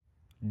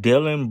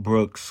Dylan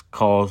Brooks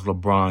calls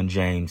LeBron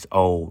James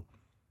old.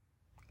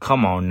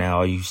 Come on now,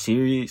 are you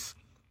serious?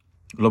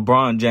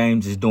 LeBron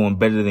James is doing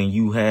better than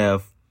you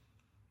have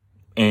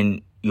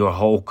in your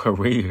whole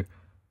career.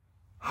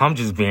 I'm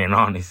just being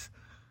honest.